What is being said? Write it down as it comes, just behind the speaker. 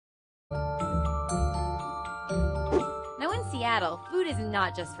Seattle, food is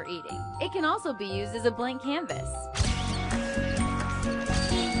not just for eating. It can also be used as a blank canvas.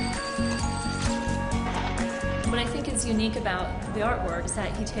 What I think is unique about the artwork is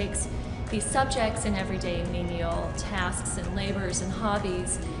that he takes these subjects in everyday menial tasks and labors and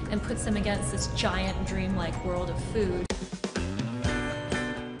hobbies and puts them against this giant dreamlike world of food.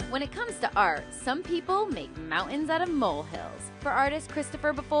 When it comes to art, some people make mountains out of molehills. For artist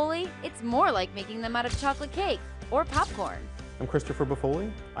Christopher Boffoli, it's more like making them out of chocolate cake or popcorn. I'm Christopher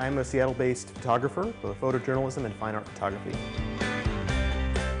Boffoli. I am a Seattle-based photographer with photojournalism and fine art photography.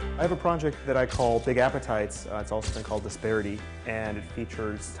 I have a project that I call Big Appetites. It's also been called Disparity, and it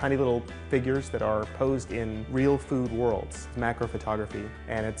features tiny little figures that are posed in real food worlds. It's macro photography,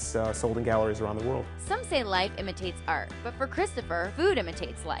 and it's sold in galleries around the world. Some say life imitates art, but for Christopher, food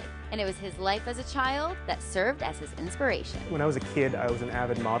imitates life. And it was his life as a child that served as his inspiration. When I was a kid, I was an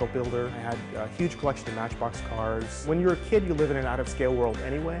avid model builder. I had a huge collection of Matchbox cars. When you're a kid, you live in an out-of-scale world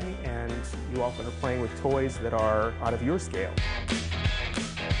anyway, and you often are playing with toys that are out of your scale.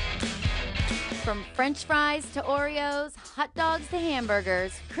 From French fries to Oreos, hot dogs to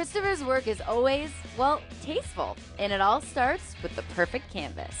hamburgers, Christopher's work is always, well, tasteful. And it all starts with the perfect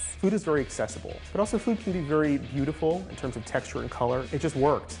canvas. Food is very accessible, but also food can be very beautiful in terms of texture and color. It just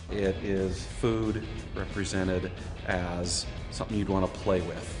worked. It is food represented as something you'd want to play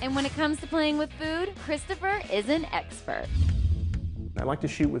with. And when it comes to playing with food, Christopher is an expert. I like to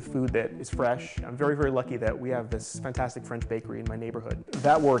shoot with food that is fresh. I'm very, very lucky that we have this fantastic French bakery in my neighborhood.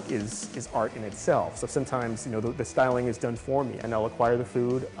 That work is art in itself. So sometimes, you know, the styling is done for me, and I'll acquire the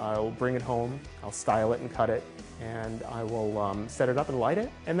food, I'll bring it home, I'll style it and cut it, and I will set it up and light it.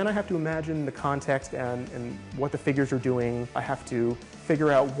 And then I have to imagine the context and what the figures are doing. I have to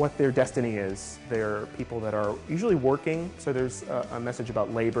figure out what their destiny is. They're people that are usually working, so there's a message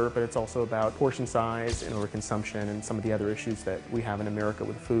about labor, but it's also about portion size and overconsumption and some of the other issues that we have in America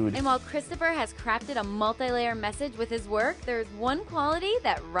with food. And while Christopher has crafted a multi-layer message with his work, there's one quality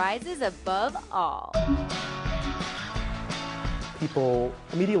that rises above all. People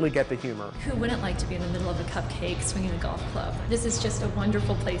immediately get the humor. Who wouldn't like to be in the middle of a cupcake swinging a golf club? This is just a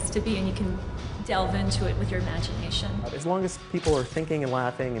wonderful place to be, and you can delve into it with your imagination. As long as people are thinking and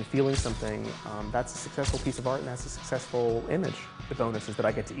laughing and feeling something, that's a successful piece of art, and that's a successful image. The bonus is that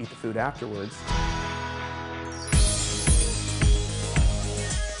I get to eat the food afterwards.